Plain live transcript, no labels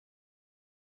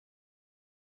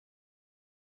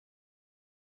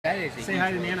Say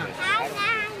hi to Nana. Hi,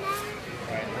 Nana.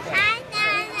 Hi,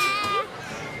 Nana.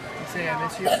 Say I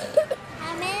miss you.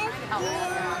 I miss you.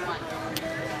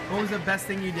 What was the best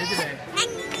thing you did today?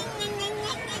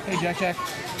 Hey, Jack.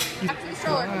 I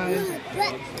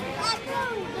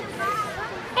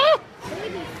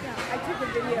took a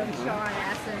video of Sean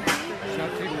asking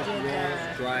after we did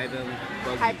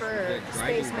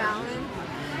Hyperspace Mountain,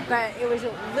 but it was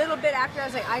a little bit after. I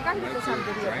was like, I gotta get this on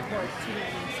video before it's too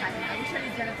exciting. I wish I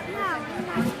had done it the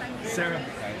first time.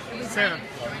 Sarah.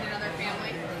 Joined another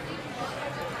family.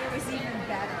 It was even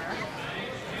better.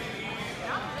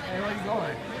 Hey, where are you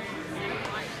going?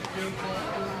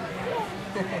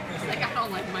 It's like I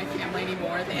don't like my family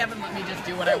anymore. They haven't let me just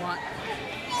do what I want.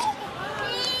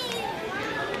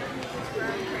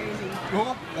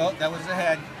 Oh, that was the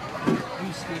head.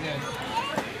 You scoot in.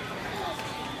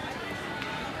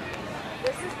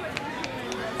 This is what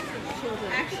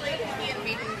children. Actually,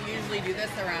 we usually do this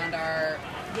around our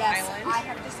island. I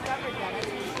have discovered that.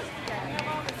 I have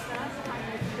all this stuff.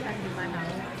 I'm in my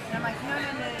house. And I'm like, no.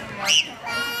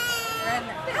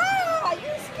 Ah,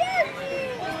 you scared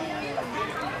me.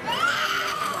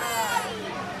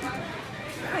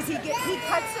 Because he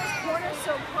cuts those corners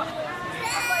so close.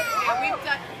 Yeah,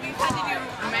 we've had to do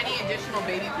many additional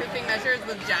baby proofing measures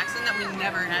with Jackson that we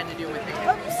never had to do with him.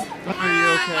 Are you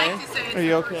okay? I like to say it's Are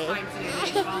you okay?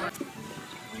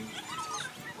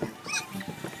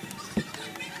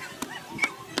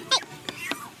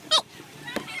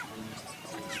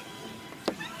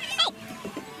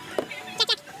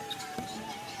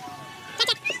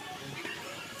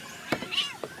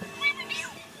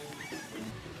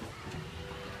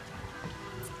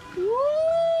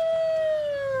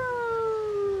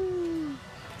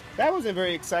 That wasn't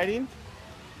very exciting.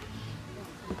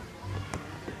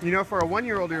 You know, for a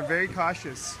 1-year-old, you're very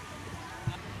cautious.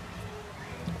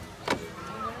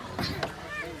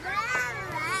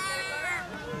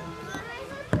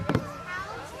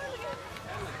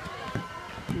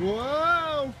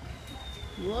 Whoa!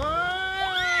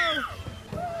 Whoa!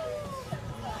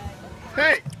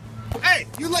 Hey! Hey!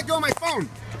 You let go of my phone!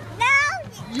 No!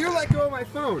 You let go of my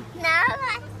phone! No!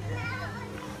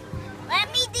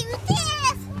 Let me do this!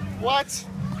 What?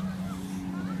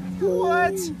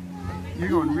 What? You're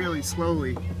going really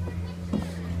slowly.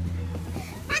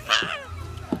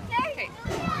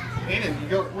 Aiden,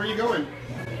 where are you going?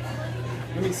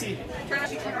 Let me see. He's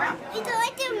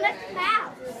going to my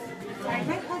house. My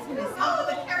husband is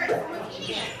the carrot.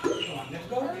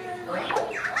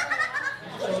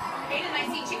 Aiden, I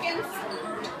see chickens.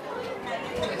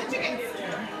 Look at the chickens.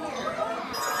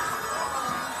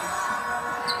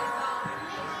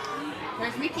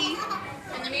 Where's Mickey?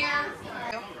 In the mirror.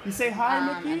 You say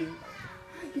hi, Mickey?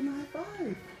 Hi, give me a high five.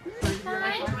 Do you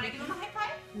want to give him a high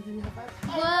five? Give me a high five.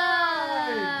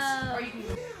 Whoa! Or you can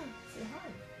Say hi.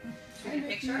 take a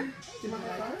picture. Give me a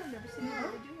high five. I've never seen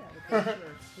anybody do that with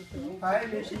pictures. Hi,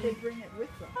 Mickey. Should they bring it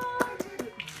with them?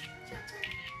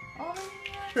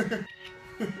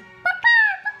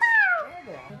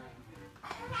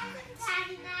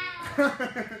 Have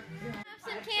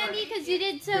some candy because you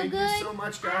did so good. Thank you so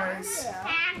much, guys.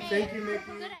 Thank you,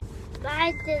 Mickey.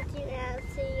 Bye, did you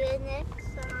see you in there?